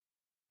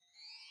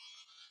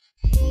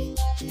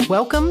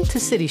Welcome to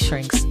City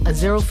Shrinks, a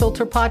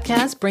zero-filter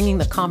podcast bringing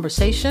the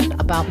conversation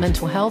about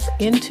mental health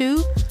into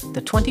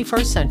the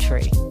 21st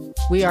century.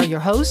 We are your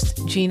hosts,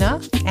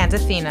 Gina and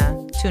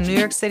Athena, two New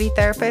York City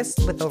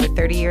therapists with over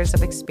 30 years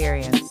of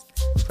experience.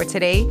 For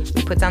today,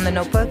 we put down the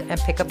notebook and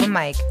pick up a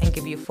mic and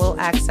give you full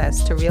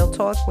access to real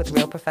talk with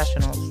real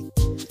professionals.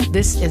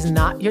 This is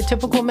not your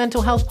typical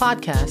mental health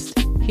podcast.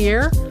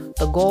 Here,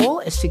 the goal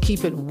is to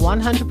keep it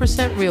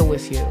 100% real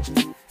with you.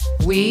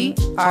 We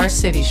are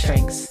City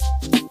Shrinks.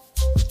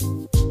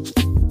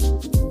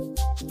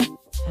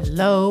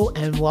 Hello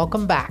and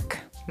welcome back.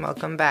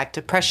 Welcome back.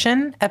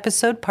 Depression,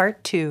 episode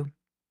part 2.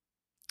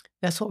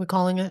 That's what we're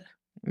calling it?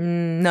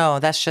 No,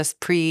 that's just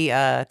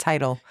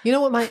pre-title. You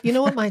know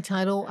what my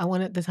title, I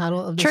wanted the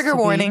title of this Trigger to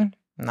warning.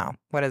 be? No,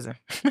 what is it?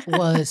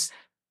 Was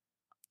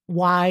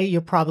Why You're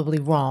Probably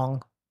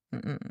Wrong.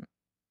 Mm-mm.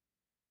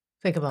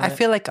 Think about I it.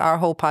 feel like our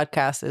whole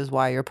podcast is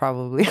why you're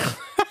probably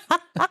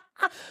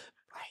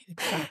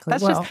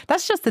Exactly.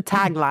 That's just the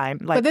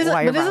tagline. Like, but isn't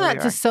why you're that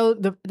probably just so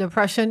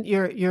depression?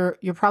 You're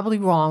probably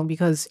wrong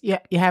because you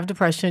have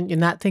depression. You're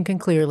not thinking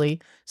clearly,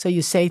 so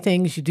you say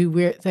things, you do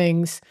weird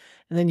things,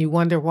 and then you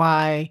wonder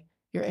why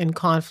you're in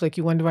conflict.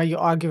 You wonder why you're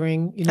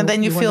arguing. and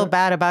then you feel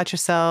bad about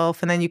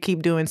yourself, and then you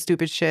keep doing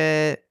stupid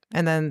shit,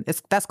 and then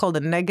that's called a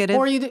negative.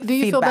 Or do you feel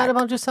feedback. bad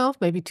about yourself?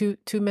 Maybe two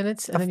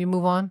minutes, and then you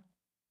move on.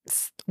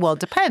 Well, it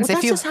depends. Well,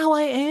 that's just how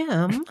I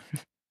am.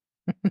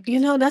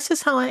 That's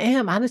just how I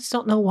am. I just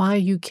don't know why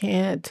you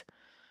can't,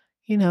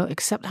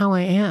 accept how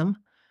I am.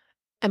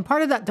 And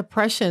part of that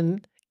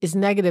depression is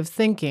negative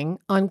thinking,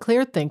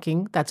 unclear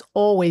thinking. That's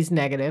always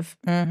negative.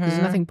 There's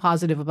nothing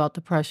positive about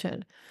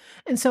depression.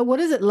 And so what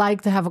is it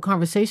like to have a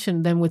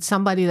conversation then with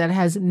somebody that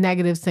has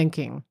negative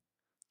thinking?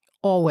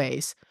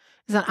 Always.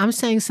 Is that I'm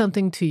saying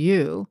something to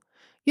you,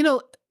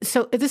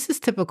 so this is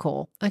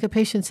typical. Like a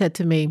patient said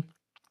to me,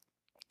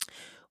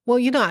 well,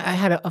 I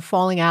had a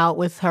falling out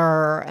with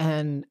her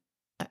and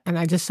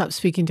I just stopped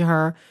speaking to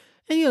her.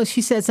 And,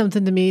 she said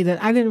something to me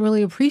that I didn't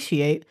really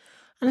appreciate.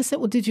 And I said,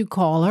 well, did you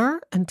call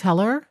her and tell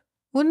her?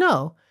 Well,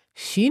 no.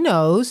 She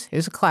knows,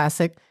 here's a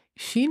classic,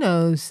 she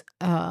knows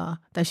that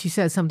she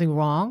said something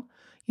wrong.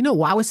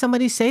 Why would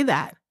somebody say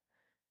that?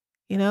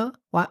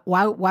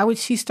 Why would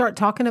she start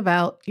talking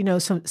about,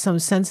 some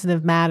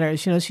sensitive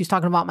matters? She's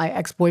talking about my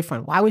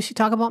ex-boyfriend. Why would she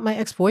talk about my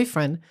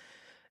ex-boyfriend?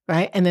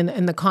 Right? And then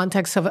in the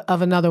context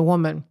of another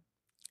woman.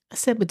 I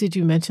said, but did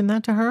you mention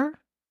that to her?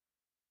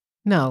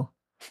 No.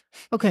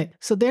 Okay,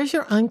 so there's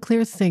your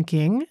unclear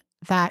thinking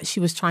that she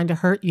was trying to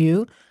hurt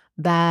you,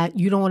 that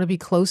you don't want to be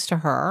close to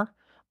her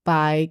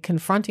by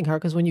confronting her,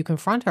 because when you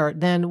confront her,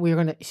 then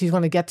she's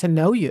going to get to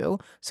know you.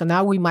 So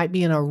now we might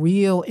be in a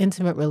real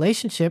intimate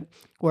relationship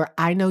where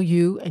I know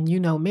you and you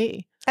know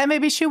me. And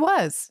maybe she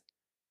was.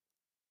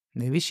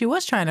 Maybe she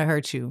was trying to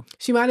hurt you.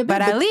 She might have been.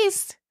 But at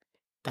least.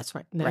 That's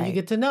right. Now you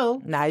get to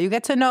know. Now you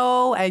get to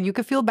know, and you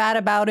can feel bad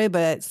about it.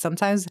 But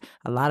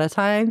a lot of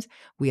times,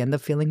 we end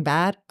up feeling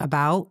bad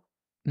about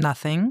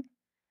nothing,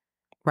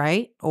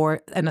 right?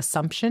 Or an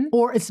assumption.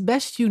 Or it's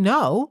best you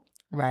know.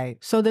 Right.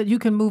 So that you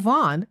can move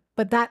on.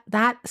 But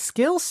that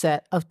skill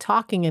set of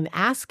talking and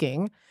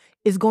asking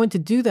is going to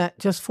do that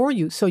just for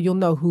you. So you'll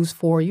know who's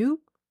for you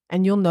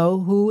and you'll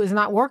know who is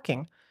not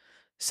working.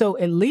 So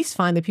at least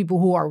find the people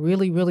who are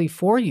really, really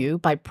for you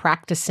by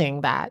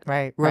practicing that.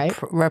 Right. Right.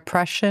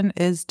 Repression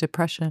is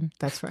depression.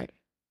 That's right.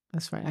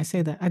 That's right. I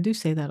say that. I do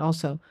say that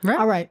also. Right.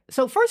 All right.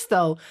 So first,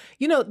 though,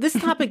 this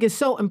topic is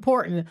so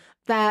important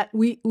that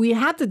we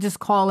have to just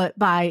call it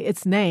by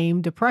its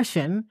name,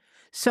 depression,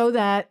 so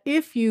that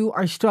if you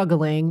are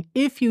struggling,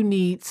 if you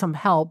need some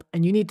help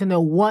and you need to know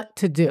what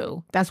to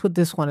do, that's what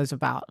this one is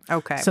about.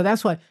 Okay. So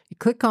that's what you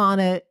click on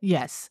it.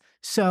 Yes.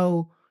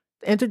 So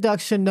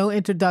introduction, no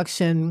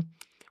introduction.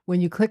 When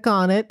you click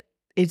on it,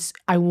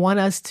 I want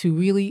us to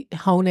really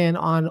hone in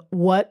on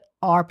what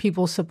are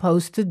people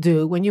supposed to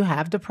do when you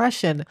have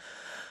depression.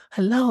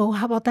 Hello,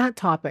 how about that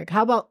topic?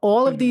 How about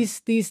all of these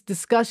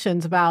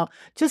discussions about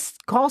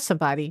just call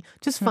somebody,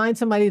 just find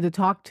somebody to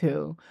talk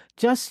to,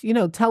 just,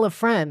 tell a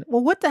friend.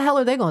 Well, what the hell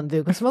are they going to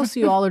do? Because most of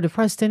you all are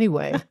depressed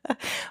anyway.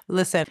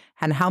 Listen,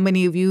 and how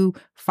many of you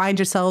find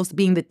yourselves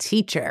being the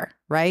teacher,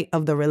 right,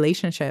 of the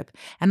relationship?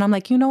 And I'm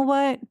like, you know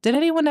what? Did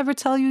anyone ever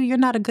tell you you're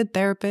not a good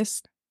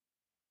therapist?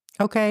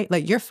 Okay,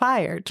 like you're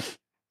fired.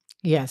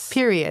 Yes.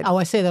 Period. Oh,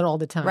 I say that all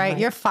the time. Right?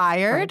 You're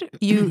fired. Right.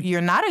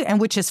 You're not, and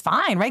which is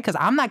fine, right? Because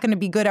I'm not going to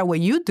be good at what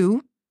you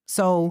do.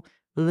 So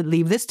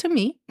leave this to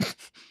me.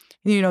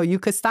 You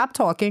could stop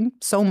talking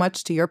so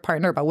much to your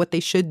partner about what they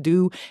should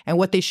do and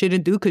what they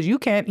shouldn't do because you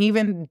can't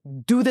even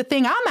do the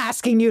thing I'm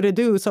asking you to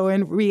do. So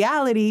in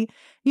reality,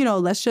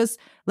 let's just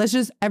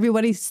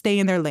everybody stay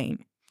in their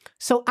lane.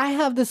 So I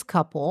have this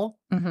couple,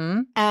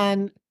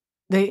 and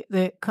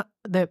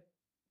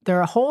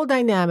their whole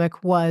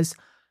dynamic was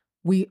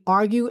we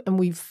argue and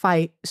we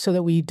fight so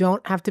that we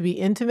don't have to be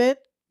intimate.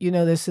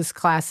 This is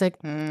classic,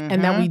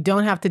 and that we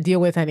don't have to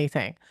deal with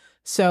anything.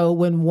 So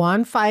when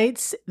one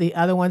fights, the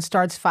other one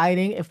starts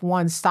fighting. If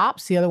one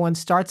stops, the other one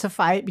starts a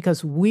fight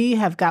because we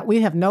have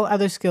no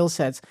other skill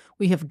sets.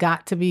 We have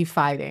got to be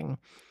fighting.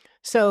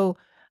 So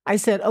I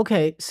said,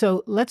 okay,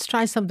 so let's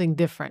try something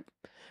different.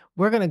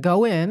 We're going to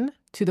go in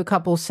to the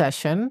couple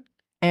session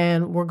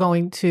and we're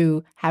going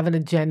to have an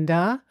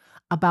agenda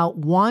about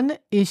one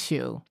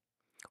issue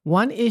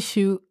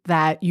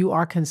that you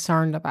are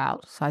concerned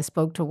about. So I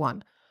spoke to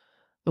one.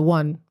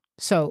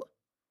 So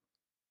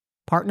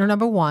partner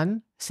number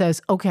one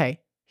says, okay,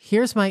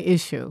 here's my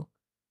issue.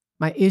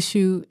 My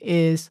issue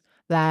is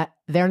that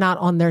they're not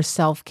on their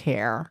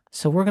self-care.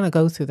 So we're going to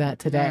go through that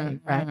today,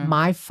 right?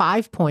 My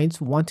 5 points,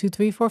 1, 2,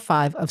 3, 4,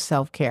 5 of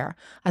self-care.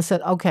 I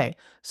said, okay,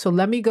 so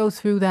let me go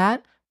through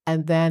that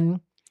and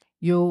then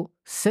you'll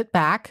sit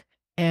back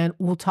and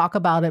we'll talk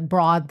about it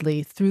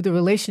broadly through the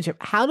relationship.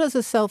 How does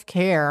a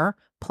self-care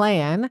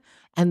plan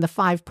and the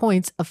 5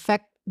 points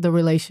affect the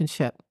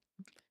relationship?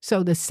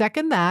 So the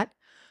second that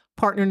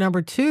partner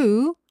number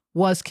two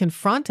was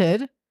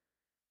confronted,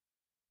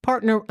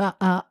 partner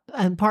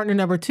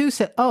number two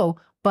said, oh,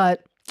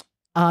 but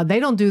they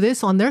don't do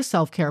this on their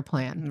self-care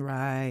plan.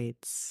 Right.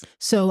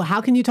 So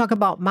how can you talk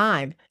about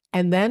mine?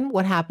 And then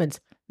what happens?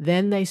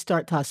 Then they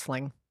start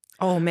tussling.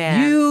 Oh,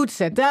 man. You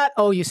said that.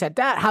 Oh, you said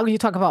that. How can you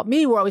talk about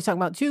me? We're always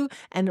talking about you.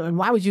 And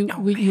why would you?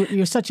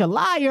 You're such a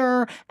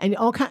liar. And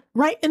all kind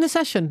right in the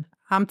session.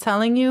 I'm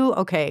telling you.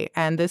 Okay.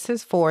 And this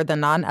is for the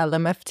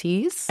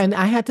non-LMFTs. And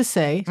I had to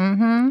say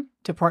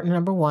to partner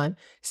number one,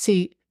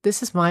 see,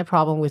 this is my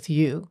problem with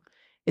you,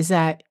 is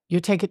that you're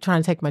trying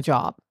to take my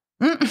job.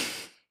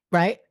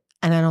 Right?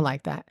 And I don't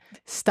like that.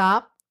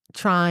 Stop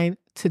trying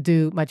to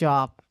do my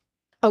job.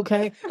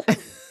 Okay?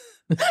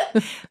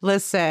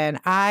 Listen,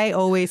 I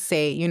always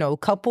say,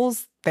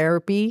 couples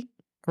therapy,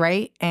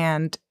 right?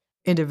 And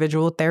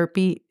individual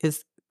therapy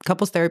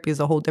couples therapy is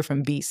a whole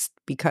different beast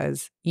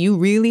because you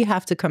really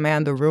have to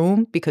command the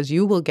room because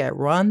you will get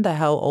run the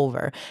hell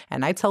over.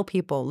 And I tell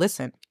people,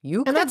 listen,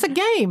 and that's a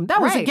game.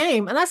 That was a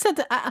game. And I said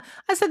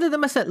to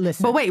them,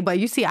 listen. But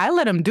you see, I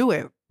let them do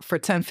it for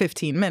 10,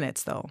 15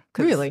 minutes though.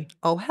 Really?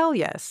 Oh, hell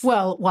yes.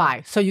 Well,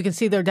 why? So you can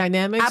see their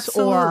dynamics?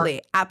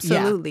 Absolutely.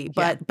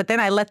 Yeah. But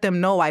then I let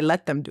them know I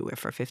let them do it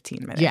for 15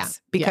 minutes. Yeah.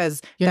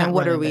 Because then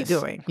what are we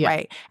doing? Yeah.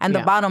 Right? And the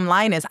bottom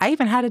line is, I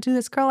even had to do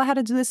this, girl. I had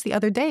to do this the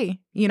other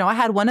day. I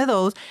had one of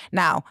those.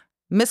 Now,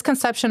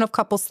 misconception of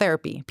couples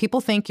therapy.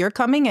 People think you're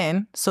coming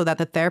in so that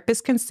the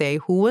therapist can say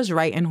who was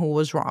right and who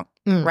was wrong,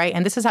 right?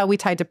 And this is how we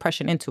tie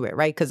depression into it,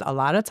 right? Because a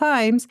lot of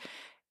times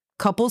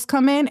couples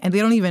come in and they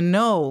don't even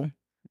know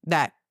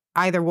that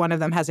either one of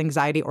them has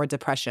anxiety or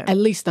depression. At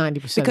least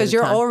 90%. Because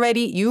you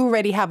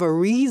already have a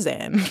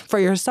reason for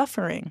your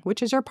suffering,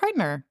 which is your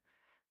partner,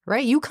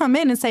 right? You come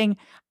in and saying,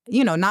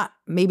 not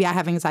maybe I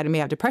have anxiety,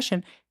 maybe I have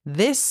depression.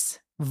 This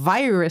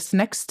virus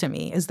next to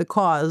me is the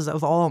cause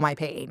of all my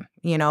pain,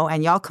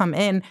 and y'all come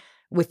in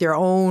with your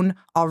own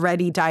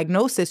already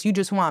diagnosis. You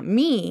just want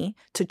me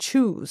to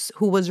choose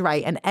who was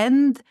right and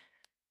end,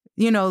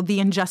 the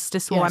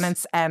injustice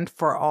once and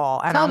for all.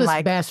 And tell I'm this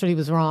like, bastard he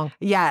was wrong.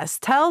 Yes,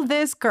 tell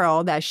this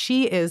girl that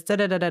she is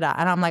da-da-da-da-da.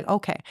 And I'm like,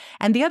 okay.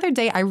 And the other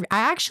day, I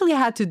actually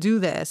had to do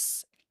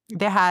this.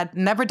 They had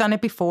never done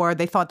it before.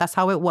 They thought that's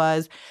how it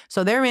was.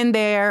 So they're in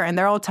there and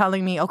they're all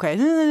telling me, okay,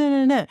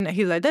 and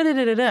he's like,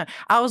 da-da-da-da-da.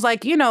 I was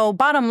like,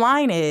 bottom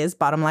line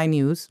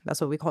news. That's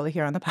what we call it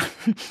here on the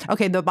podcast.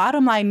 Okay, the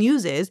bottom line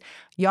news is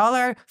y'all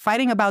are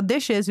fighting about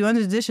dishes. You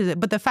under the dishes.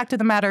 But the fact of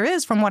the matter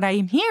is, from what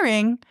I'm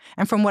hearing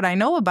and from what I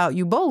know about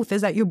you both,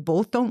 is that you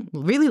both don't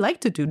really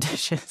like to do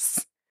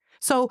dishes.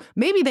 So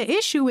maybe the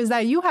issue is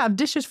that you have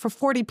dishes for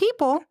 40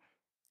 people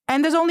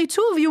and there's only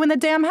 2 of you in the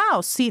damn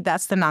house. See,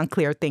 that's the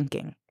non-clear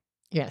thinking.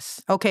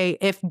 Yes. Okay,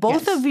 if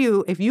both of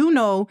you, if you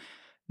know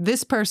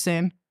this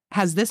person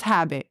has this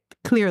habit,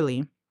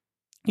 clearly,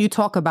 you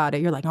talk about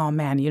it, you're like, oh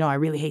man, I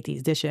really hate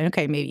these dishes.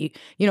 Okay, maybe,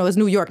 it's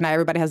New York. Not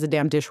everybody has a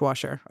damn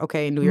dishwasher,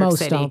 okay, in New York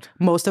City. Don't.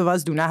 Most of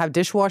us do not have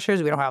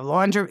dishwashers. We don't have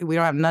laundry. We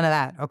don't have none of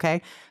that,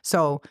 okay?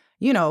 So,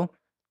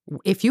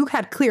 if you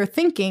had clear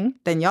thinking,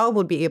 then y'all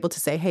would be able to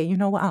say, hey, you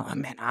know what? Oh,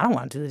 man, I don't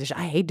want to do the dishes.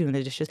 I hate doing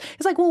the dishes.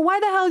 It's like, well, why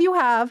the hell you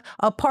have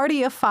a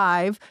party of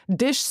 5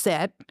 dish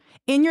set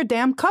in your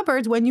damn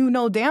cupboards when you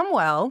know damn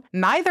well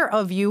neither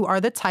of you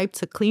are the type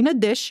to clean a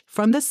dish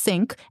from the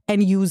sink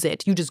and use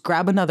it. You just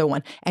grab another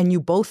one and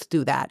you both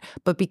do that.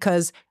 But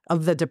because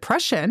of the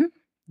depression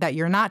that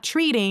you're not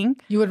treating,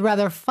 you would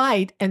rather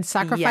fight and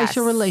sacrifice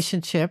your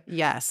relationship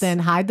than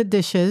hide the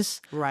dishes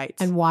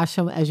and wash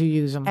them as you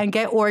use them. And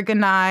get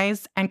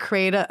organized and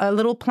create a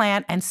little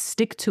plan and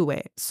stick to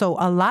it. So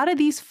a lot of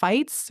these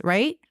fights,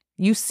 right,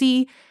 you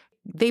see,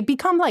 they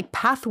become like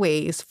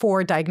pathways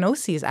for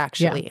diagnoses,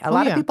 actually. A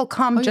lot of people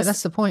come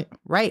that's the point.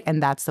 Right,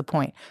 and that's the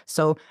point.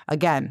 So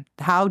again,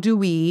 how do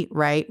we,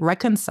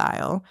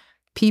 reconcile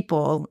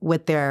people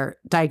with their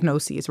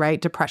diagnoses,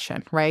 right?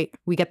 Depression, right?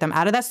 We get them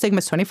out of that stigma.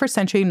 It's 21st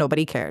century.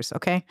 Nobody cares,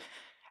 okay?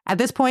 At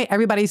this point,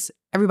 everybody's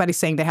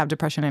saying they have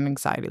depression and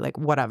anxiety, like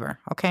whatever,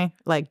 okay?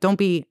 Like don't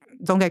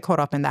get caught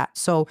up in that.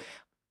 So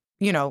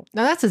Now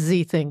that's a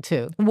Z thing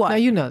too. What? Now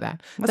you know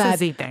that. What's a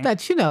Z thing?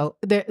 That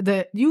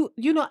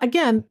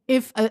again,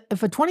 if a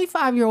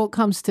 25-year-old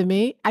comes to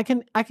me, I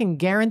can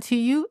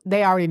guarantee you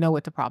they already know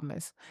what the problem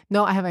is.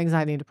 No, I have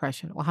anxiety and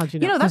depression. Well, how'd you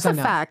know? That's a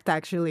fact,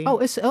 actually. They know.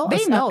 It's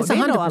 100%. They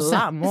know a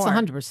lot more.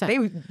 It's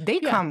 100%. They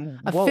come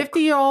A woke.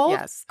 50-year-old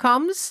Yes.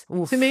 comes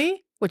Oof. to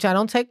me, which I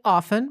don't take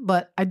often,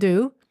 but I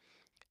do,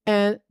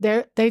 and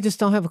they just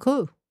don't have a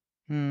clue.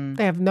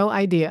 They have no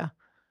idea.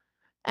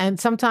 And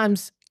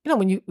sometimes,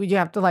 when you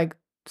have to like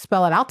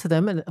spell it out to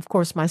them, and of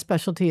course my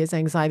specialty is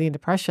anxiety and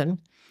depression.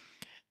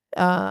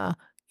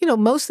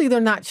 Mostly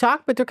they're not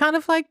shocked, but they're kind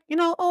of like,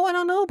 oh, I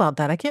don't know about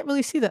that. I can't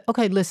really see that.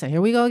 Okay, listen,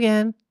 here we go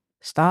again.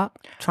 Stop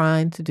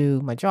trying to do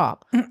my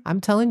job.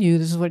 I'm telling you,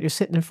 this is what you're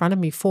sitting in front of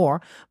me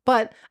for.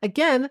 But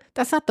again,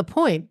 that's not the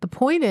point. The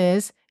point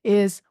is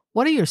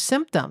what are your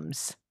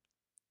symptoms?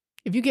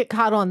 If you get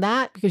caught on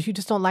that because you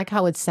just don't like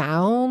how it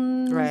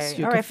sounds, right?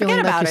 you're All right, feeling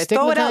forget like about you're it.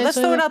 Throw it out. Let's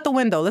stigmatizing throw it out the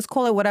window. Let's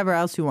call it whatever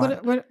else you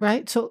want.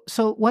 Right. So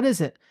what is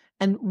it?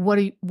 And what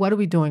are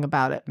we doing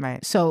about it?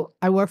 Right. So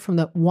I work from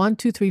the 1,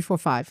 2, 3, 4,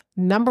 5.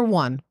 Number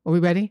 1. Are we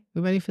ready?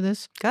 We ready for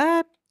this?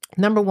 Good.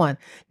 Number 1.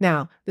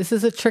 Now, this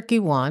is a tricky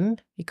one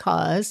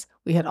because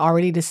we had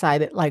already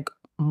decided like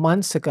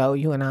months ago,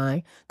 you and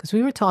I, because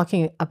we were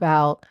talking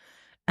about,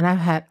 and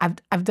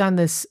I've done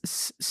this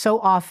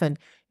so often.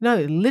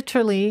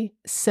 Literally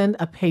send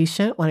a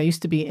patient when I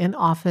used to be in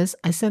office.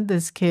 I sent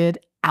this kid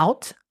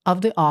out of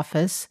the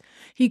office.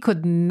 He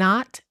could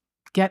not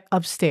get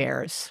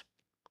upstairs.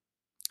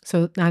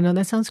 So I know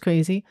that sounds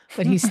crazy,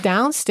 but he's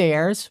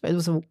downstairs.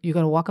 You're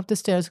going to walk up the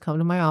stairs, come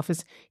to my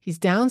office. He's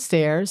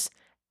downstairs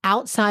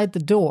outside the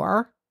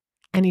door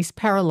and he's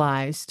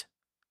paralyzed.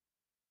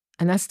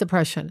 And that's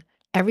depression.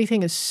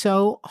 Everything is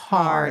so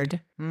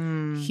hard.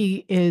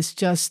 He is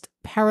just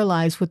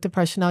paralyzed with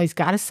depression. Now he's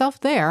got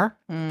himself there,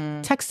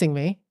 texting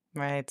me.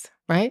 Right?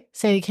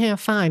 Saying he can't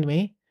find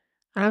me.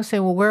 And I'm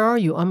saying, well, where are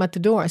you? I'm at the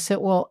door. I said,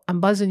 well, I'm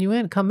buzzing you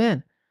in. Come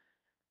in.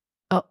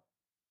 Oh,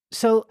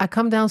 so I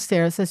come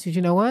downstairs. I said,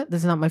 you know what?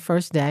 This is not my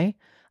first day.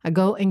 I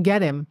go and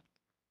get him.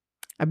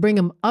 I bring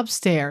him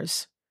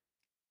upstairs.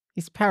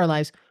 He's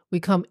paralyzed. We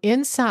come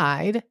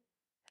inside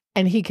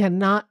and he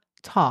cannot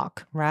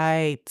talk.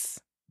 Right.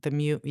 The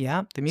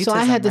mutism, so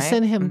I had to right?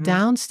 send him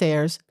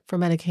downstairs for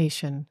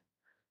medication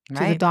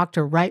to the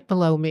doctor right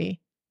below me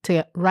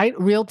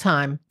real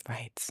time.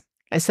 Right.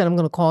 I said, I'm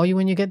going to call you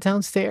when you get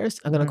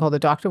downstairs. I'm going to call the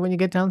doctor when you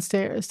get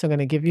downstairs. They're going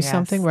to give you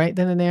something right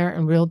then and there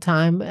in real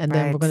time. And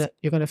then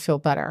you're going to feel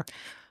better.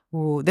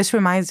 Ooh, this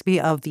reminds me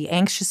of the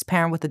anxious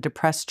parent with a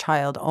depressed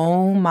child.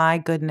 Oh my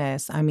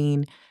goodness. I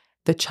mean,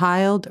 the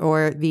child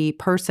or the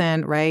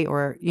person, right?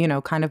 Or,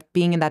 kind of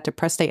being in that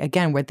depressed state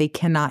again, where they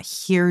cannot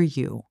hear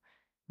you,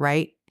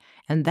 right?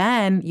 And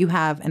then you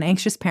have an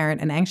anxious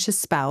parent, an anxious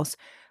spouse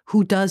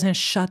who doesn't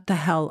shut the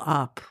hell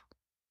up.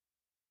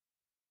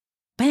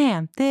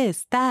 Bam,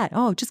 this, that.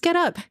 Oh, just get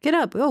up.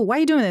 Oh, why are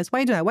you doing this? Why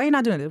are you doing that? Why are you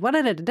not doing this?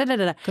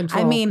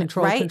 Control, I mean,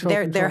 control, right?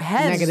 Control, their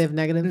heads.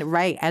 Negative.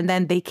 Right. And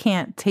then they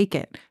can't take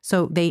it.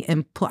 So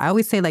I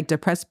always say like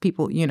depressed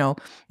people,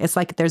 it's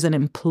like there's an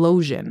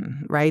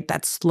implosion, right?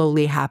 That's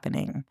slowly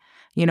happening,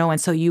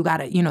 and so you got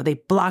to, they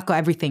block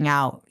everything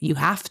out. You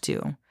have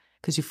to,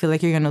 because you feel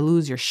like you're going to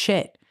lose your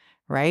shit.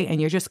 Right.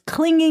 And you're just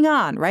clinging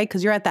on, right?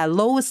 Because you're at that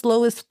lowest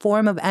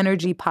form of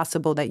energy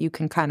possible that you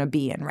can kind of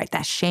be in, right?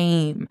 That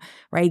shame,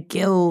 right?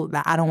 Guilt,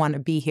 that I don't want to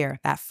be here,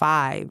 that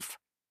 5.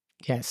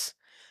 Yes.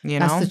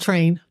 That's the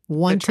train.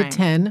 1 to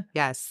 10.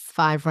 Yes.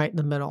 5 right in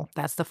the middle.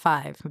 That's the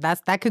 5.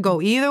 That could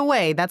go either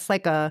way. That's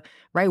like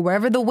right,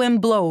 wherever the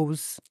wind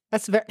blows.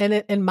 That's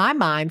in my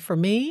mind, for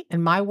me,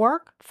 in my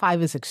work,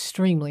 5 is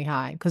extremely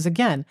high. Because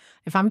again,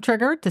 if I'm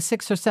triggered to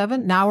 6 or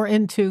 7, now we're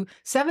into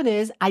 7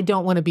 is I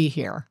don't want to be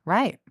here.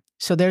 Right.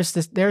 So there's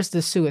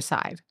the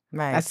suicide.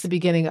 Right. That's the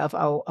beginning of,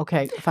 oh,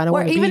 okay, if I don't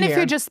want to be here. Even if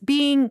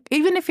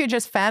you're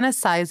just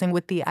fantasizing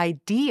with the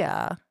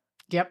idea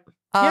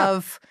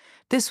of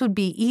this would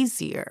be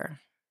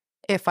easier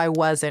if I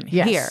wasn't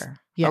here.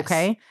 Yes.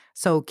 Okay.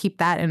 So keep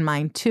that in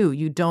mind too.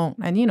 You don't,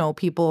 and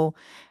people,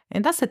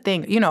 and that's the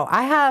thing,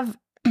 I have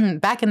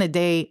back in the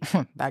day,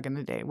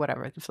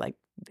 whatever, it's like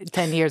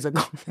 10 years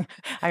ago.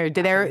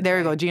 There we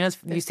go. Gina's,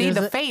 you see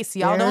the face.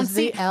 Y'all don't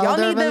see. Y'all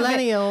need the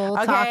millennial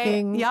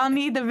talking. Y'all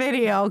need the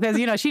video because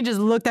she just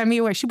looked at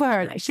me where she put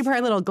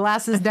her little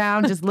glasses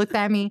down, just looked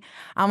at me.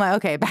 I'm like,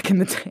 okay, back in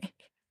the day.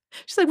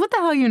 She's like, what the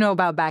hell you know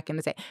about back in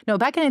the day? No,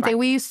 back in the day,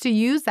 we used to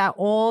use that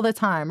all the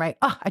time, right?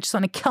 Oh, I just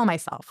want to kill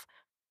myself.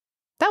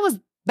 That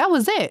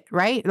was it,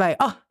 right? Like,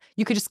 oh,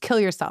 you could just kill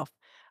yourself.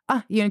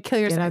 Oh, you're gonna kill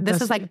yourself.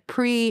 This is like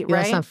right?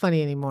 That's not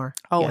funny anymore.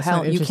 Oh,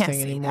 hell, you can't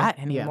say that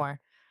anymore.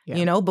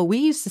 Yeah. But we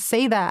used to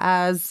say that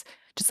as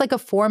just like a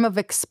form of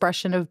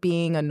expression of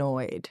being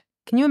annoyed.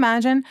 Can you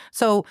imagine?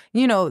 So,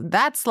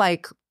 that's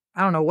like,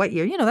 I don't know what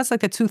year, that's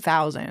like the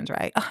 2000s,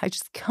 right? Oh, I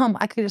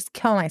could just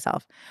kill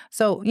myself.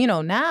 So,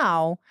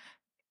 now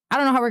I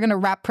don't know how we're going to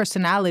wrap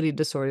personality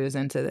disorders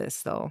into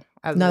this though.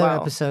 Another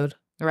episode.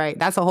 Right.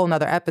 That's a whole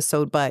nother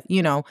episode, but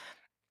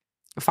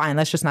fine.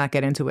 Let's just not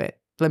get into it.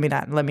 let me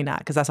not,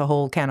 because that's a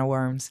whole can of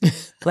worms.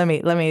 let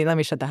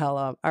me shut the hell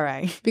up. All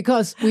right.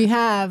 Because we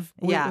have,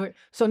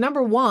 so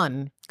number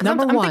one,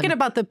 I'm thinking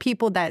about the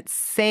people that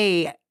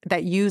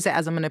use it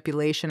as a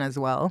manipulation as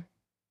well.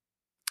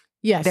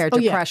 Yes. Their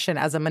depression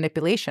as a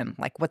manipulation.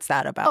 Like, what's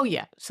that about? Oh,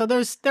 yeah. So there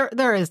is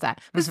that.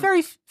 There's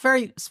very,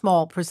 very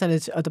small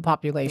percentage of the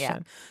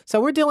population. Yeah.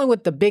 So we're dealing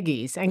with the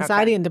biggies.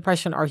 Anxiety and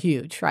depression are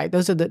huge, right?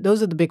 Those are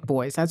the big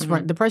boys. That's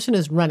depression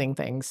is running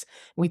things.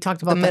 We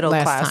talked about the that middle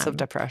last class time. of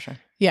depression.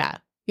 Yeah.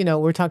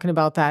 We're talking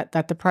about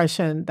that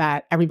depression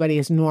that everybody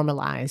has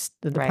normalized,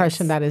 the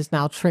depression that is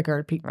now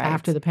triggered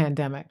after the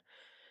pandemic.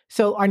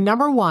 So our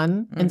number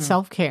one in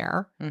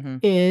self-care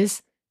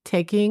is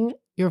taking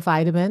your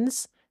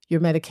vitamins, your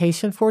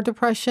medication for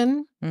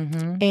depression,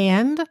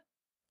 and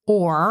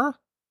or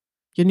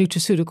your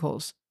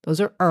nutraceuticals. Those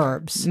are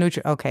herbs.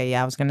 Okay,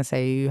 yeah, I was going to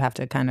say you have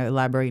to kind of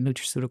elaborate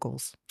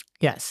nutraceuticals.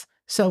 Yes.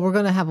 So we're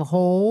going to have a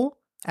whole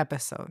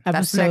episode.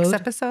 That's the next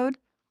episode?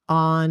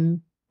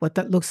 On what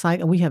that looks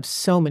like. And we have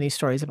so many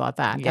stories about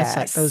that. Yes.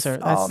 That's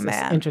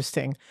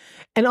interesting.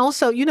 And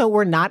also,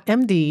 we're not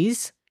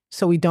MDs,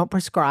 so we don't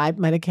prescribe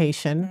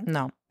medication.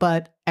 No.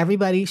 But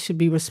everybody should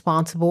be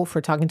responsible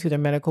for talking to their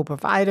medical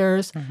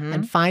providers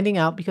and finding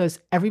out, because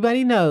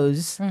everybody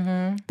knows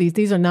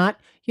these are not,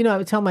 I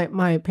would tell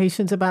my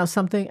patients about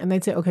something and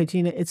they'd say, okay,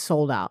 Gina, it's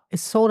sold out.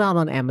 It's sold out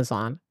on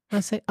Amazon. And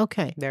I say,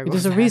 okay,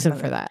 there's a reason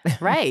for that.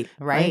 Right.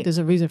 There's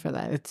a reason for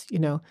that. It's,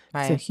 it's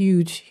a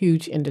huge,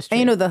 huge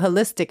industry. And, the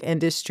holistic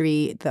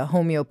industry, the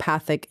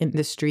homeopathic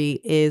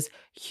industry is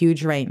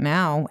huge right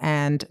now.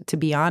 And to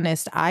be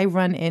honest, I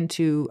run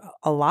into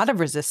a lot of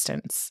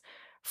resistance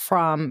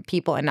from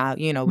people. And now,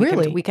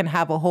 we can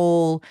have a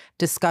whole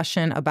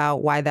discussion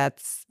about why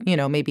that's,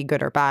 maybe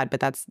good or bad,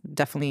 but that's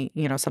definitely,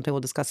 something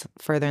we'll discuss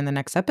further in the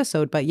next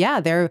episode. But yeah,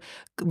 they're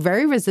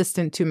very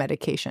resistant to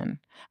medication,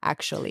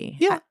 actually.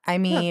 Yeah. I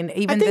mean,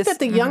 even I think that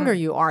the younger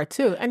you are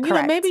too, and,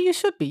 maybe you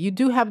should be, you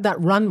do have that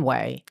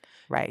runway.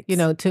 Right.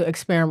 To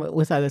experiment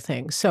with other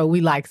things. So we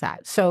like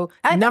that. So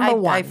number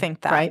one. I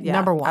think that. Right? Yeah,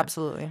 number one.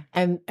 Absolutely.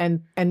 And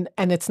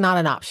it's not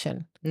an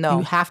option. No.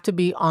 You have to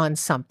be on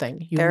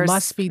something. You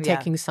must be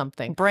taking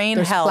something.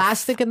 There's health.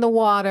 Plastic in the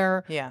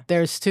water. Yeah.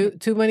 There's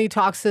too many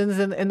toxins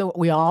in the,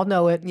 we all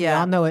know it. Yeah. We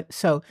all know it.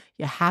 So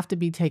you have to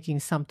be taking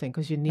something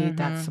because you need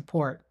that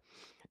support.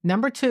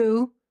 Number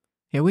two,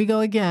 here we go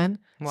again.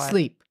 What?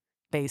 Sleep.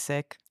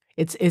 Basic.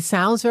 It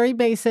sounds very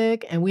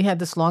basic. And we had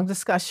this long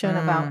discussion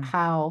about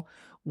how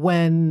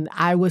when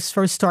I was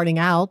first starting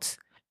out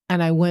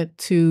and I went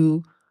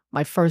to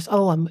my first,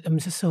 I'm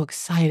just so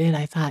excited.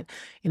 I thought,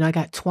 I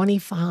got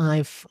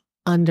 25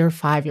 under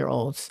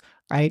 5-year-olds,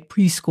 right?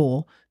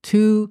 Preschool,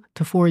 2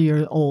 to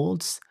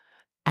 4-year-olds.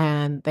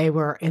 And they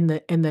were in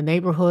the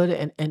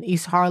neighborhood in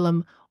East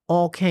Harlem,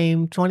 all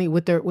came 20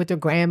 with their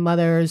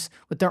grandmothers,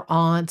 with their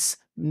aunts,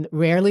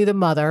 rarely the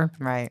mother.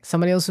 Right.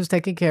 Somebody else was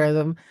taking care of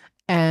them.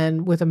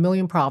 And with a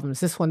million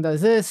problems. This one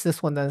does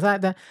this one does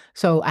that.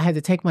 So I had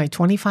to take my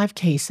 25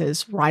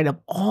 cases, write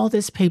up all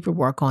this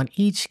paperwork on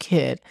each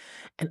kid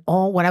and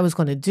all what I was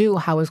going to do,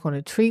 how I was going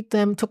to treat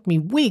them. Took me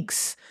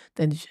weeks.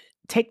 Then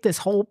take this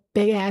whole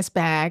big ass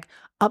bag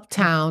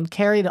uptown,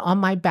 carry it on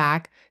my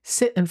back,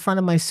 sit in front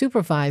of my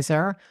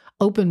supervisor,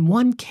 open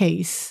one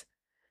case,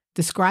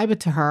 describe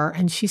it to her.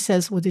 And she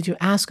says, well, did you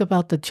ask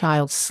about the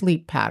child's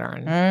sleep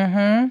pattern?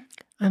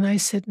 And I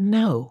said,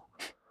 no.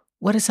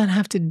 What does that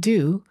have to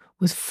do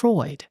with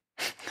Freud?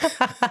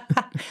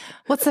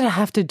 What's that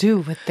have to do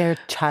with their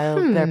child?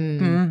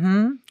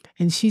 And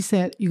she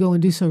said, you go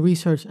and do some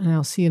research and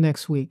I'll see you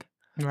next week.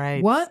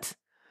 Right. What?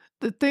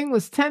 The thing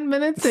was 10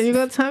 minutes and you're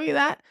going to tell me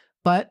that?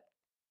 But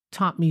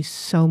taught me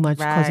so much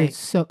because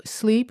it's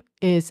sleep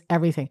is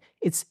everything.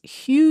 It's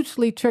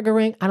hugely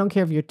triggering. I don't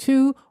care if you're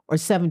 2 or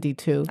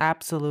 72.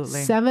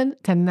 Absolutely. 7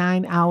 to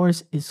 9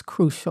 hours is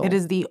crucial. It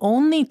is the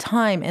only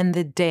time in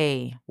the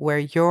day where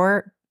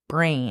your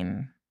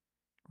brain,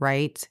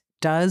 right,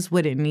 does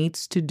what it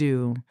needs to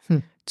do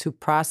to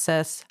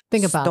process,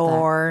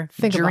 store,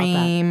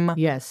 dream.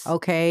 Yes.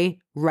 Okay.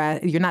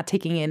 You're not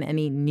taking in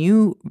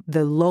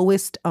the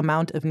lowest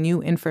amount of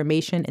new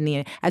information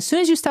as soon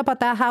as you step out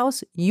that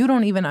house, you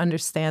don't even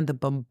understand the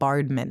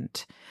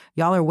bombardment.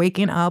 Y'all are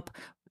waking up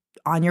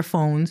on your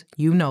phones.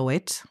 You know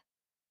it.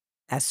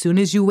 As soon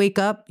as you wake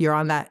up, you're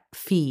on that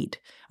feed.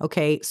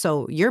 Okay.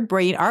 So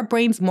our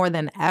brains more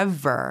than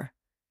ever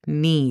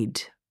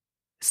need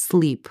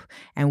sleep,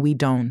 and we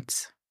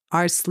don't.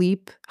 Our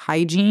sleep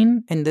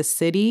hygiene in the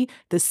city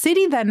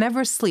that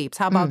never sleeps.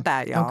 How about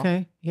that, y'all?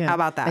 Okay, yeah. How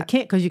about that? I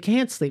can't, because you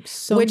can't sleep.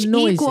 So Which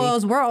noisy.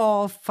 equals we're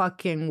all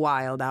fucking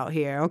wild out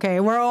here. Okay,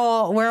 we're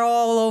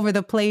all over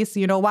the place.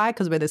 You know why?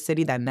 Because we're the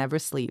city that never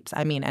sleeps.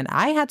 I mean, and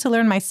I had to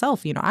learn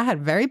myself. I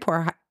had very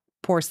poor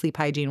sleep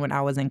hygiene when I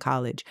was in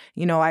college.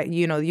 You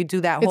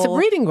do that It's whole... a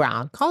breeding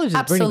ground. College is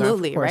absolutely, a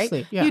breeding ground for right?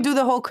 sleep. Yeah. You do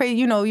the whole crazy,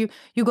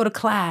 you go to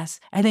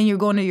class and then you're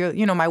going to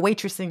your, my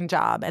waitressing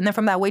job. And then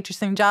from that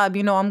waitressing job,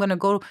 I'm going to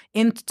go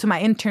into my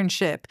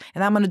internship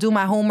and I'm going to do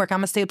my homework. I'm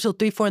going to stay up till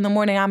 3, 4 in the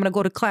morning. I'm going to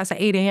go to class at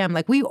 8 a.m.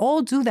 Like we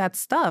all do that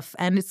stuff.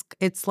 And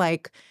it's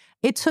like,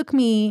 it took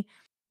me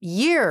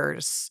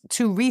years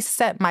to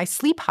reset my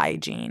sleep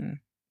hygiene.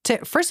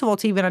 First of all,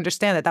 to even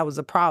understand that was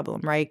a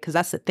problem, right? Because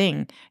that's the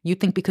thing. You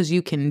think because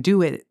you can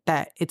do it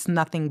that it's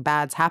nothing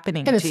bad's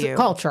happening and to you. It's the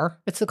culture.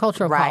 It's the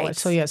culture of college.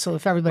 So yeah. So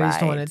if everybody's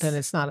doing it, then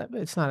it's not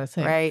a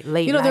thing. Right.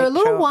 Late you know, they're a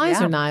little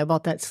wiser yeah. now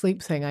about that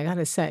sleep thing. I got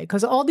to say,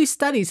 because all these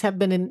studies have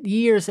been in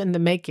years in the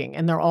making,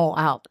 and they're all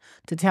out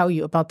to tell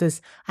you about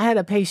this. I had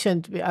a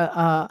patient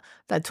that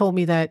told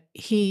me that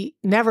he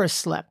never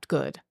slept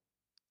good,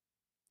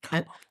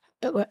 and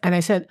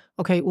I said,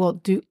 okay, well,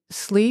 do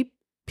sleep.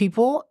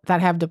 People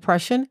that have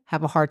depression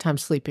have a hard time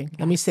sleeping.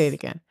 Let me say it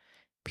again.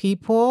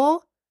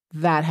 People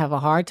that have a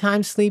hard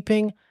time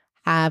sleeping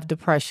have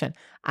depression.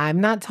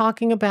 I'm not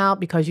talking about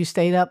because you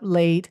stayed up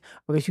late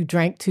or because you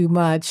drank too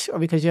much or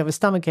because you have a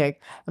stomachache.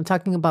 I'm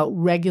talking about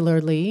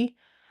regularly.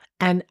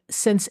 And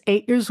since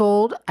 8 years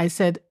old, I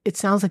said, it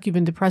sounds like you've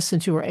been depressed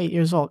since you were 8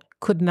 years old.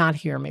 Could not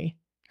hear me.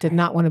 Did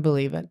not want to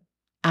believe it.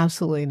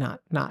 Absolutely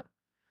not.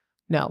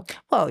 No.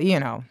 Well, you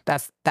know,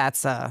 that's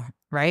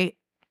right.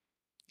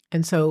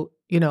 And so,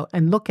 you know,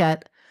 and look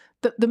at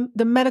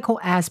the medical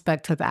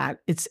aspect to that.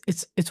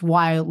 It's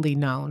wildly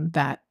known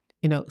that,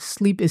 you know,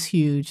 sleep is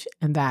huge,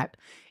 and that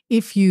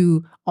if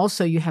you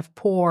have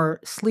poor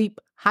sleep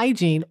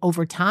hygiene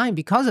over time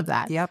because of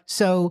that. Yep.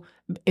 So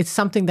it's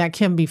something that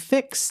can be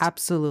fixed.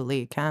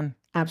 Absolutely, it can.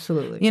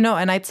 Absolutely. You know,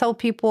 and I tell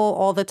people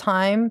all the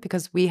time,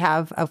 because we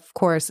have, of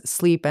course,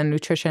 sleep and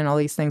nutrition, all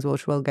these things,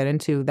 which we'll get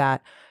into,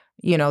 that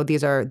you know,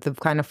 these are the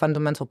kind of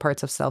fundamental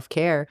parts of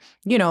self-care,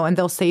 you know, and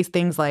they'll say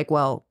things like,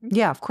 well,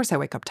 yeah, of course I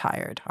wake up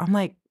tired. I'm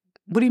like,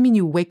 what do you mean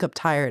you wake up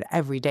tired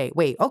every day?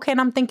 Wait, okay.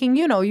 And I'm thinking,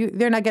 you know,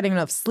 they're not getting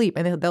enough sleep.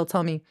 And they'll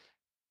tell me,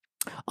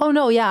 oh,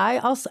 no,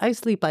 yeah, I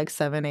sleep like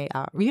 7-8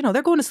 hours. You know,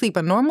 they're going to sleep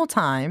a normal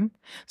time.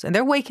 So, and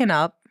they're waking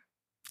up.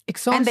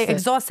 Exhausted. And they're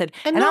exhausted.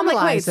 And I'm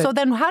like, wait, it. so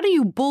then how do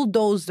you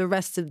bulldoze the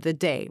rest of the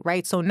day,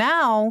 right? So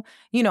now,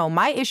 you know,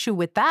 my issue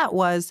with that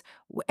was,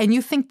 and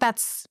you think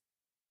that's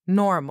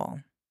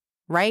normal.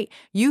 Right?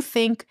 You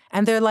think,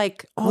 and they're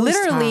like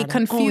literally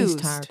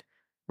confused,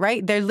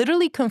 right? They're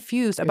literally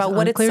confused about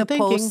what it's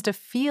supposed to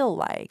feel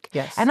like.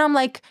 Yes. And I'm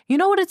like, you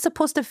know what it's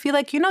supposed to feel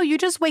like? You know, you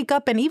just wake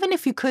up, and even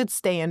if you could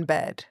stay in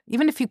bed,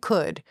 even if you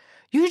could,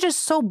 you're just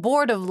so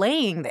bored of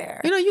laying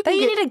there. You know, you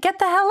need to get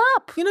the hell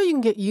up. You know, you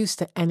can get used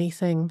to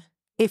anything.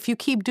 If you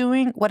keep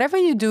doing whatever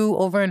you do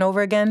over and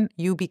over again,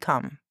 you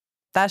become.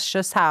 That's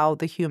just how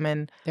the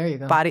human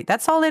body,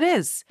 that's all it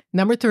is.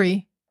 Number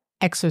 3,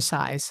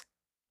 exercise.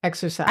 I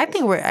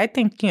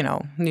think, you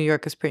know, New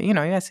York is pretty, you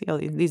know, you see all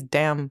these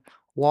damn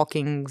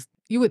walkings.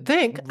 You would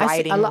think.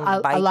 Riding a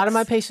lot of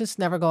my patients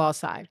never go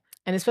outside.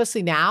 And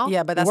especially now.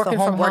 Yeah, but that's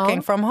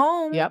working from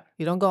home. Yep.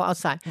 You don't go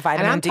outside.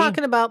 Vitamin D.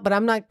 Talking about, but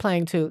I'm not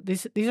playing too.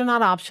 These are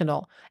not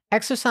optional.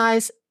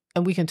 Exercise,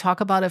 and we can talk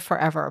about it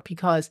forever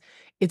because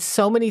it's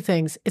so many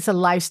things. It's a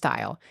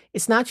lifestyle.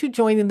 It's not you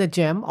joining the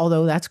gym,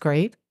 although that's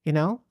great. You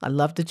know, I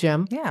love the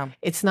gym. Yeah.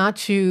 It's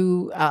not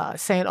you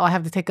saying, oh, I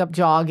have to take up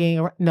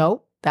jogging.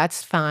 No.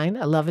 That's fine.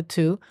 I love it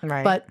too.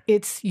 Right. But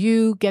it's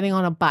you getting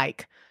on a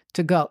bike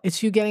to go.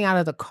 It's you getting out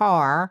of the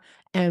car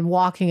and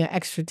walking an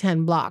extra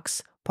 10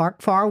 blocks.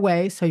 Park far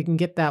away so you can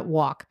get that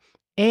walk.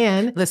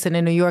 And listen,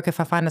 in New York,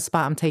 if I find a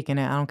spot, I'm taking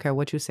it. I don't care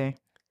what you say.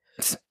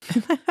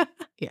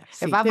 Yeah.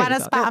 See, if I find a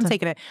spot, I'm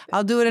taking it.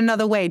 I'll do it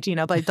another way,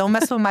 Gina, but don't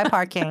mess with my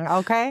parking,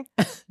 okay?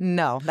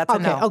 No, that's a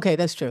no. Okay,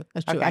 that's true.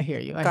 That's true. Okay. I hear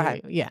you. Go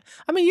ahead. Yeah.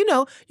 I mean, you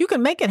know, you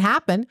can make it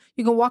happen.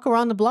 You can walk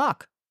around the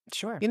block.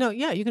 Sure. You know,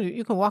 yeah,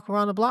 you can walk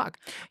around the block.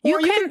 You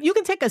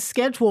can take a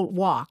scheduled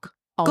walk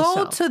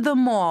also. Go to the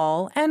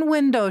mall and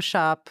window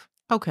shop.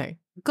 Okay.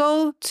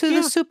 Go to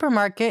the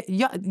supermarket.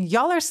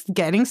 Y'all are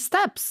getting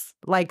steps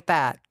like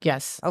that.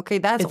 Yes. Okay,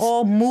 that's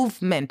all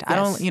movement.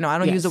 Yes. I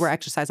don't use the word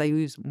exercise. I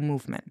use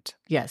movement.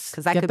 Yes.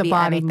 Because that Get could the be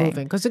body anything.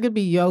 moving. Because it could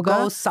be yoga.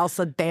 Go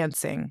salsa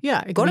dancing.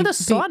 Yeah. Go to the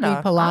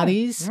sauna. Be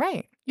Pilates.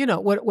 Right. You know,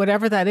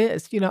 whatever that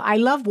is. You know, I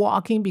love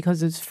walking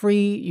because it's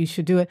free. You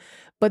should do it.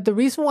 But the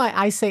reason why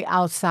I say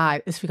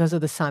outside is because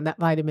of the sun, that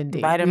vitamin D.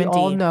 We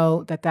all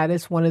know that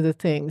is one of the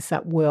things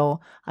that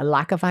a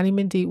lack of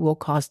vitamin D will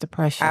cause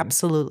depression.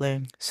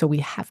 Absolutely. So we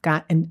have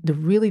got, and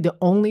the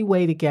only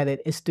way to get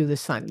it is through the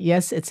sun.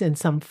 Yes, it's in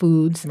some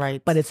foods,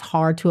 right, but it's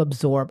hard to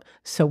absorb.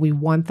 So we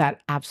want that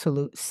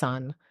absolute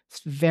sun. It's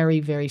very,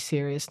 very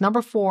serious.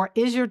 Number 4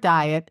 is your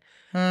diet.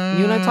 You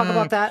and I talk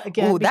about that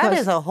again. Ooh, that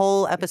is a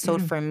whole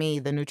episode for me,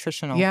 the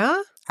nutritional.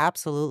 Yeah?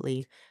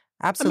 Absolutely.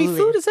 I mean,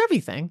 food is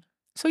everything.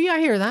 So yeah, I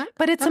hear that.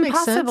 But it's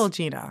impossible,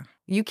 Gina.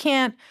 You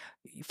can't,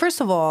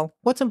 first of all.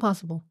 What's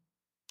impossible?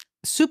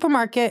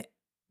 Supermarket,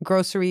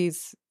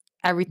 groceries,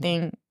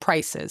 everything,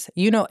 prices.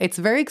 You know, it's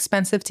very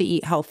expensive to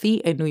eat healthy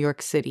in New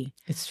York City.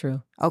 It's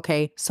true.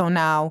 Okay, so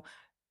now,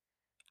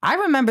 I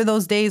remember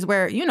those days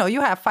where, you know,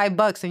 you have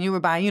 $5 and you were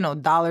buying, you know,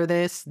 $1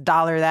 this,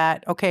 $1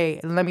 that. Okay,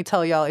 let me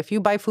tell y'all, if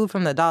you buy food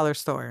from the dollar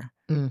store,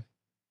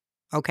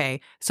 okay,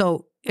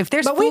 so if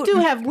there's But food,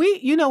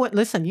 you know what,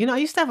 listen, you know, I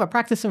used to have a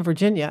practice in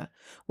Virginia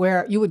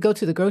where you would go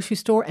to the grocery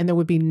store and there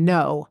would be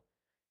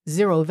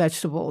 0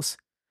 vegetables.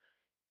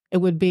 It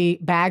would be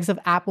bags of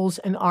apples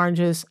and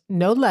oranges,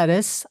 no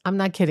lettuce. I'm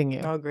not kidding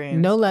you. No greens.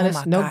 No lettuce, Oh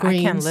my no God, greens.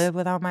 I can't live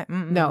without my.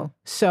 No.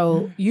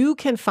 So you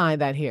can find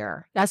that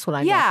here. That's what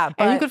I know. Yeah,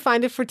 and you but- can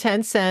find it for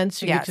 10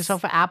 cents. You Yes. get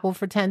yourself an apple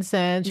for 10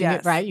 cents. You Yes.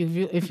 get, right?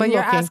 If But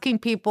you're looking. asking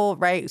people,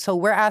 right? So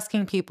we're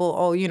asking people,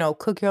 oh,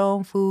 cook your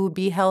own food,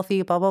 be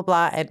healthy, blah, blah,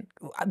 blah. And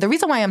the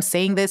reason why I'm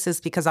saying this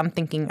is because I'm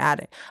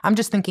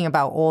just thinking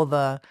about all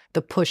the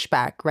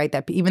pushback, right?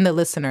 That even the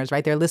listeners,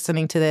 right? They're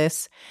listening to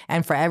this.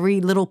 And for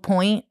every little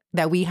point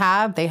that we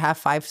have, they have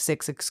 5,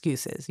 6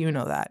 excuses. You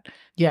know that.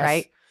 Yes.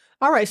 Right?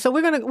 All right. So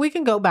we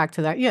can go back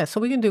to that. Yeah. So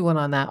we can do one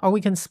on that. Or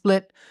we can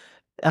split,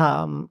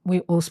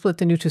 we'll split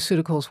the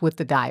nutraceuticals with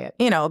the diet.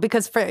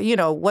 Because for,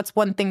 what's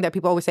one thing that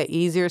people always say,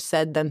 easier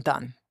said than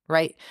done.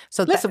 Right.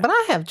 So Listen, but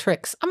I have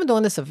tricks. I've been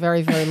doing this a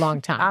very, very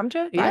long time. I'm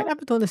just, Right? I've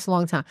been doing this a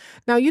long time.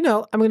 Now,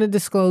 I'm going to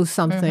disclose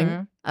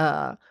something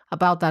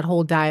about that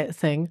whole diet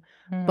thing.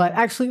 But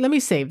actually, let me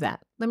save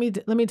that. Let me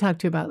talk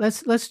to you about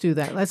it. Let's do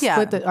that. Let's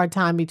split our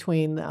time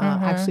between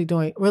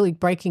actually really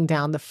breaking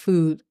down the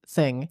food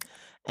thing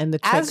and the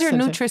tricks. As your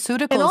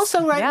nutraceuticals. And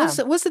also, right,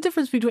 what's the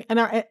difference between,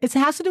 it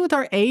has to do with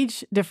our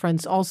age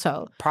difference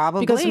also.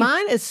 Probably. Because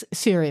mine is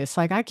serious.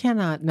 Like, I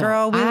cannot, no.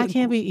 Girl, I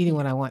can't be eating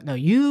what I want. No,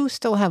 you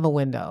still have a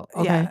window.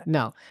 Okay? Yeah.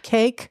 No.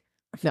 Cake.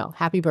 No,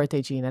 happy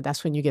birthday, Gina.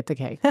 That's when you get the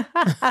cake.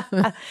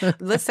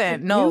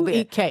 Listen, no. You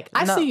eat cake.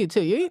 I see you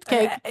too. You eat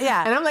cake.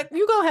 Yeah. And I'm like,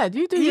 you go ahead.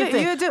 You do your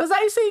thing. You do. Because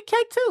I used to eat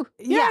cake too.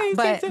 I used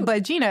to eat cake too.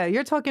 But Gina,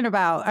 you're talking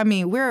about,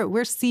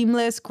 we're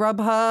Seamless,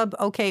 Grubhub,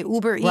 okay,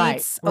 Uber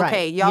Eats. Right.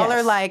 Okay, y'all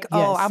are like,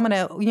 oh, yes. I'm going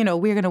to,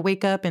 we're going to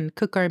wake up and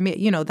cook our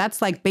meal.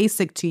 That's like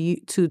basic to you,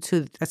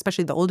 to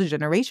especially the older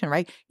generation,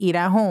 right? Eat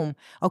at home.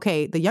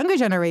 Okay, the younger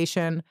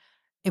generation,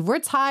 if we're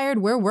tired,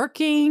 we're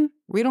working,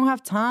 we don't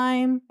have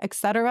time,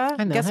 etc.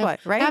 Guess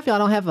what, right? Half y'all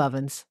don't have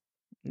ovens.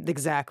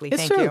 Exactly. It's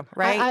Thank true. you.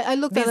 Right? I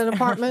looked at an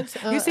apartment.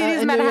 You see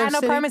these in New York Manhattan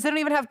City. apartments, they don't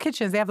even have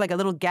kitchens. They have like a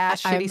little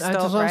gas shitty That's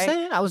stove, what I'm right?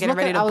 saying. I was Getting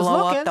looking, ready to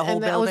blow up the whole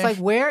and building. I was like,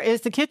 "Where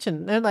is the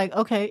kitchen?" They're like,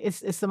 "Okay, it's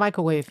the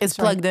microwave. It's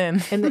right plugged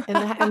in.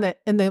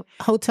 in the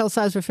hotel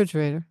size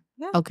refrigerator."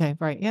 Yeah. Okay,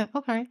 right. Yeah.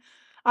 Okay.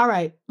 All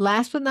right.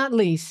 Last but not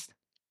least,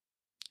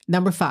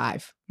 number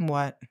 5.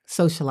 What?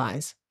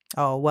 Socialize.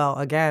 Oh, well,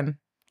 again,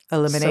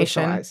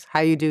 elimination. Socialize. How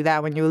you do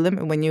that when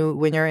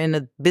you're in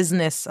a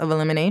business of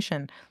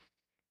elimination.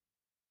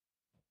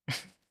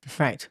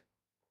 Right.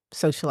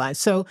 Socialize.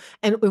 So,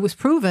 and it was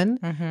proven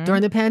Mhm.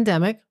 during the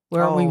pandemic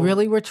where we Oh.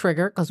 really were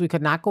triggered because we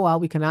could not go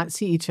out, we could not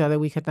see each other,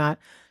 we could not.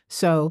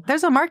 So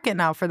There's a market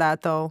now for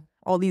that, though.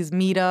 All these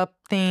meetup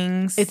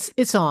things.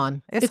 it's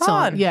on. It's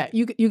on. Yeah,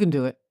 you can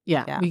do it.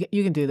 Yeah, Yeah.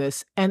 you can do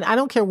this, and I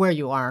don't care where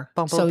you are.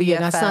 Bumble so yeah,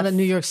 that's not a BFF.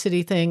 New York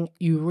City thing.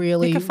 You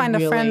really you can find a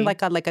really- friend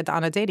like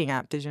on a dating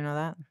app. Did you know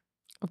that?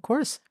 of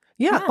course.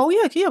 Yeah. Yeah. Oh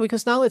yeah.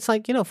 Because now it's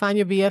like find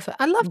your BF.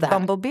 I love that.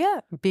 Bumble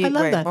BF. I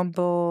love that.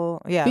 Bumble.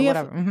 Yeah. BF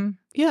Whatever. Mm-hmm.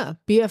 Yeah,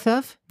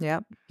 BFF.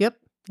 Yep. Yep.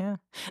 Yeah.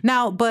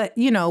 Now, but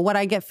what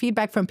I get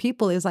feedback from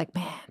people is like,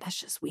 man,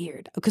 that's just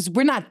weird because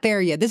we're not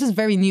there yet. This is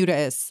very new to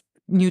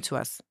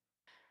us.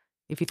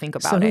 If you think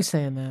about So it. who's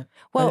saying that?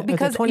 Well, Are the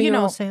because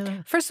 20-year-olds saying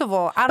that? first of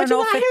all, I But don't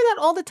know I if hear that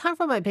all the time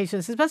from my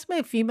patients, especially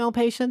my female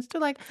patients. They're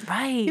like,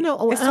 right.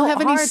 oh, It's I don't so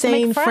have any hard to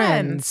make sane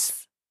friends.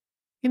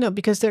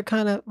 Because they're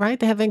kind of right.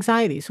 They have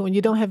anxiety. So when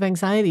you don't have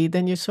anxiety,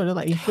 then you're sort of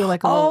like you feel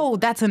like Oh,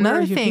 that's another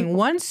where's your thing. people?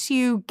 Once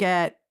you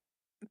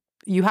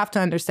have to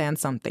understand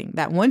something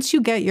that once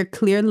you get your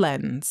clear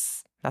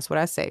lens, that's what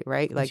I say,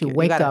 right? you you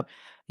wake gotta- up.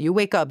 You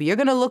wake up, you're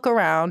going to look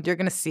around, you're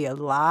going to see a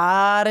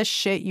lot of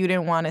shit you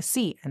didn't want to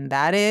see. And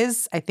that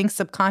is, I think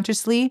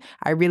subconsciously,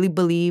 I really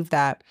believe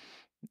that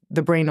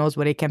the brain knows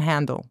what it can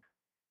handle,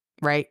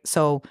 right?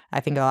 So I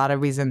think a lot of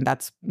reason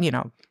that's,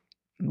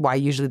 why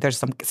usually there's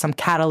some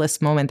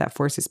catalyst moment that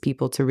forces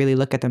people to really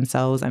look at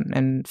themselves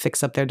and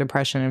fix up their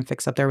depression and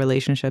fix up their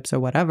relationships or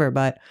whatever.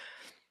 But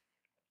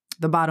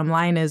the bottom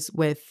line is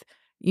with,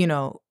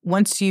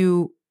 once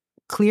you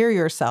clear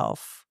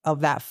yourself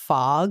of that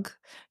fog,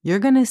 you're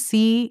going to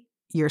see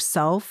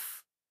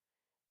yourself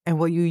and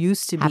what you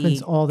used to Happens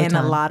be all the in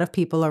time. a lot of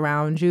people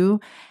around you.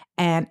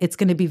 And it's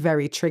going to be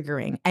very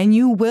triggering. And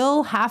you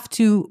will have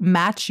to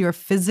match your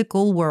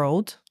physical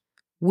world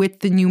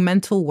with the new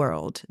mental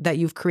world that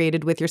you've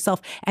created with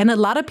yourself. And a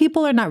lot of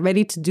people are not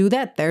ready to do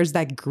that. There's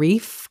that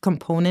grief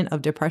component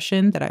of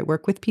depression that I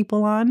work with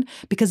people on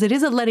because it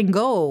is a letting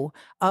go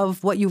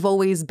of what you've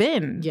always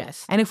been.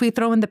 Yes. And if we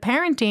throw in the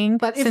parenting.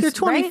 But if you're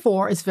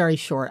 24, it's very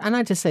short. And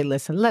I just say,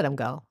 listen, let him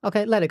go.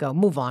 Okay, let it go.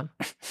 Move on.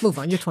 Move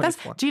on. You're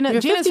 24. Gina's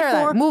her 54,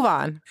 that. Move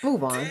on.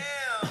 Move on.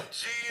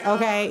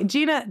 Okay,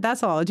 Gina,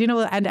 that's all. Gina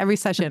will end every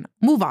session.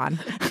 Move on.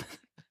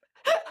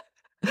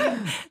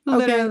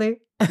 Literally.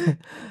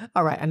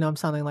 All right. I know I'm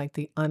sounding like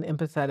the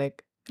unempathetic.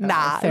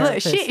 Nah,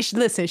 look, therapist.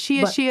 listen, she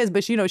is,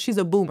 but she's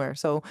a boomer.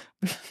 So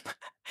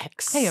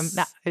X. I am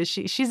not.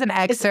 She's an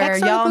Is Xer.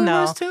 X on Y'all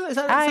know. boomers too? Is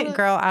that,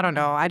 Girl, I don't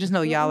know. I just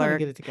know y'all I'm gonna are.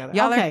 get it together.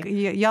 Y'all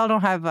Okay. y'all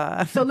don't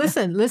have. So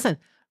listen.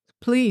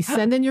 Please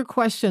send in your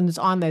questions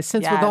on this.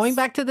 Since we're going Yes.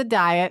 back to the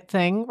diet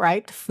thing,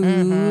 right? Food,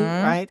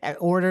 Mhm. right?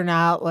 Ordering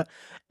out.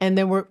 And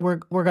then we're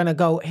going to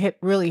go hit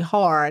really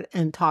hard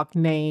and talk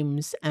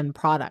names and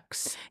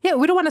products. Yeah,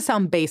 we don't want to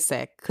sound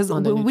basic because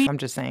I'm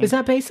just saying. Is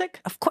that basic?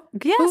 Of course,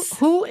 yes.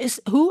 Who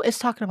is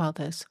talking about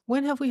this?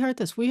 When have we heard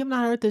this? We have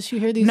not heard this. You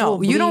hear these?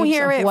 No, you don't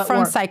hear it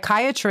from work.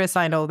 Psychiatrists.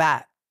 I know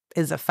that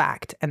is a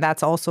fact, and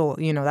that's also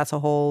that's a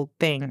whole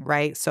thing,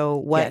 right? So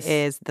what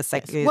is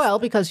the Yes. Well,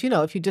 because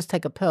if you just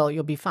take a pill,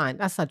 you'll be fine.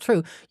 That's not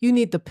true. You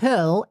need the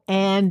pill,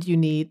 and you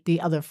need the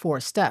other 4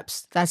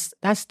 steps. That's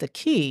the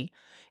key.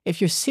 If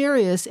you're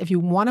serious, if you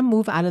want to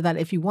move out of that,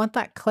 if you want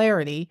that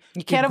clarity,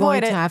 you can't avoid it.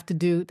 You're going to have to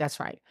do. That's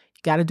right.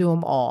 You got to do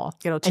them all.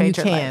 It'll change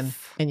your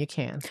life, and you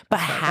can. But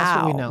how? That's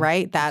what we know.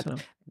 Right?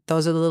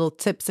 Those are the little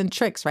tips and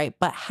tricks, right?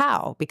 But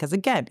how? Because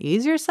again,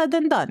 easier said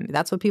than done.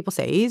 That's what people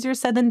say. Easier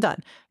said than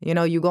done.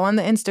 You go on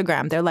the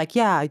Instagram. They're like,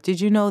 yeah, did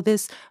you know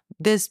this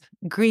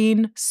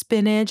green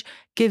spinach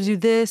gives you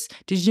this?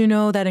 Did you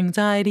know that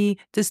anxiety,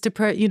 this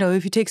depression,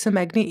 if you take some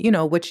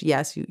magnesium, which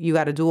yes, you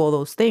got to do all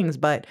those things.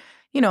 But,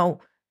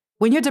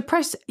 when you're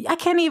depressed, I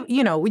can't even,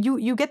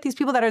 you get these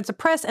people that are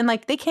depressed and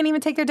like they can't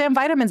even take their damn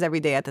vitamins every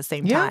day at the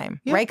same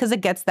time, right? Because it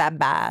gets that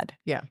bad.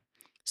 Yeah.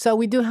 So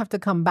we do have to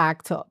come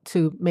back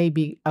to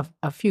maybe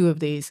a few of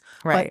these.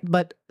 Right.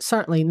 But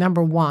certainly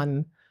number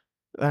 1,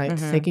 right?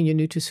 Taking your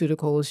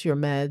nutraceuticals, your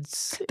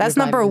meds. That's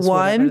your number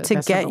vitamins,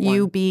 1 to get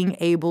you being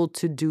able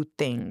to do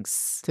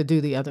things. To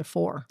do the other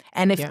 4.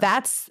 And if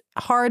that's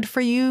hard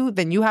for you,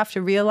 then you have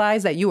to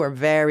realize that you are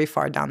very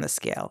far down the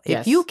scale.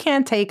 If you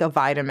can't take a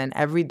vitamin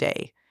every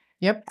day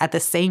at the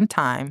same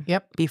time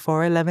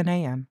before 11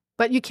 a.m.,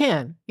 but you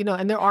can,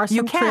 and there are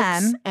some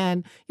tricks.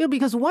 And,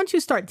 because once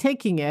you start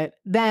taking it,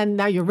 then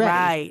now you're ready.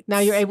 Right. Now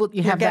you're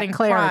have that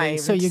clarity.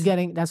 Primed. So you're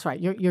getting, that's right.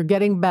 You're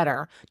getting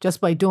better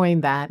just by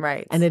doing that.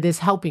 Right. And it is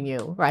helping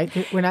you, right?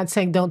 We're not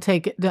saying don't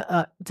take it,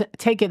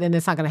 take it and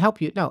it's not going to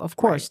help you. No, of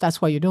course.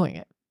 That's why you're doing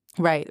it.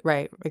 Right.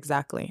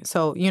 Exactly.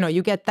 So,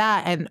 you get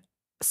that. And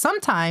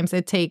sometimes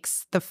it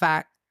takes the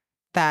fact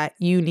that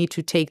you need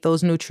to take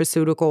those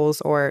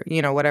nutraceuticals or,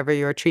 whatever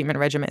your treatment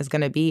regimen is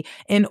going to be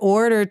in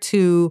order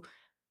to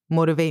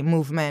motivate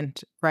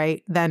movement,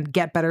 right? Then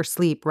get better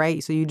sleep,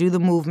 right? So you do the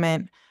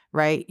movement,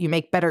 right? You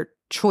make better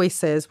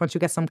choices once you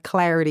get some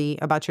clarity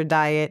about your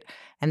diet.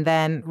 And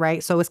then,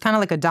 right? So it's kind of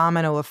like a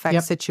domino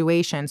effect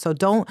situation. So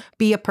don't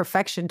be a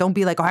perfection. Don't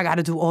be like, I got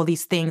to do all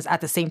these things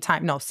at the same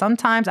time. No,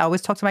 sometimes I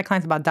always talk to my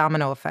clients about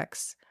domino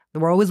effects.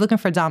 We're always looking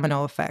for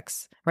domino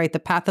effects, right? The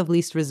path of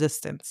least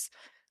resistance.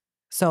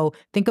 So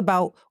think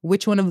about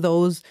which one of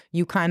those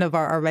you kind of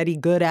are already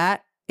good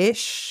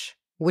at-ish.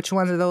 Which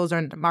ones of those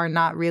are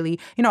not really,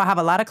 I have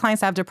a lot of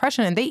clients that have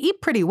depression and they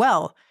eat pretty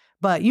well,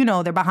 but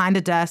they're behind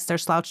a desk, they're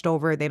slouched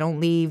over, they don't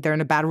leave, they're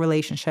in a bad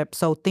relationship.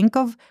 So think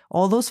of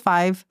all those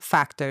 5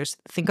 factors.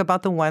 Think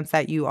about the ones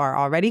that you are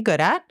already good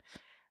at,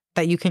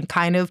 that you can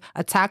kind of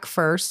attack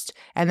first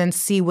and then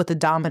see what the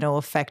domino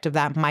effect of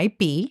that might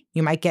be.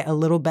 You might get a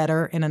little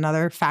better in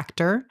another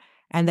factor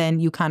and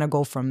then you kind of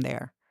go from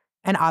there.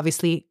 And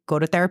obviously go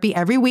to therapy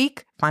every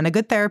week, find a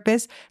good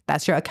therapist.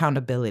 That's your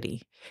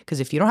accountability. Because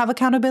if you don't have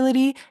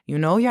accountability,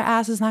 your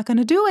ass is not going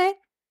to do it.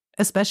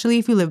 Especially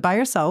if you live by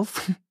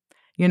yourself,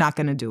 you're not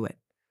going to do it.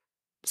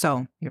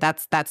 So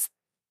that's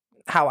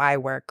how I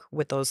work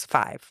with those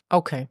 5.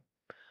 Okay.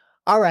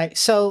 All right.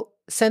 So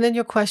send in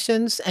your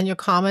questions and your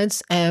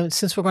comments. And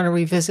since we're going to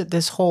revisit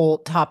this whole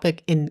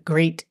topic in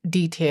great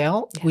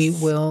detail, we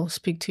will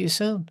speak to you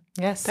soon.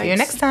 Yes. Thanks. See you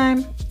next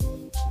time.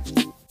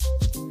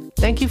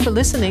 Thank you for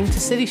listening to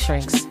City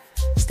Shrinks.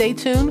 Stay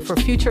tuned for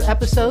future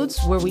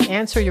episodes where we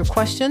answer your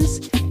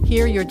questions,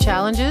 hear your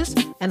challenges,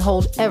 and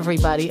hold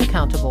everybody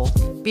accountable.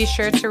 Be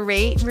sure to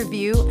rate,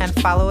 review, and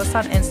follow us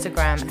on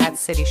Instagram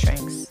 @City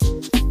Shrinks.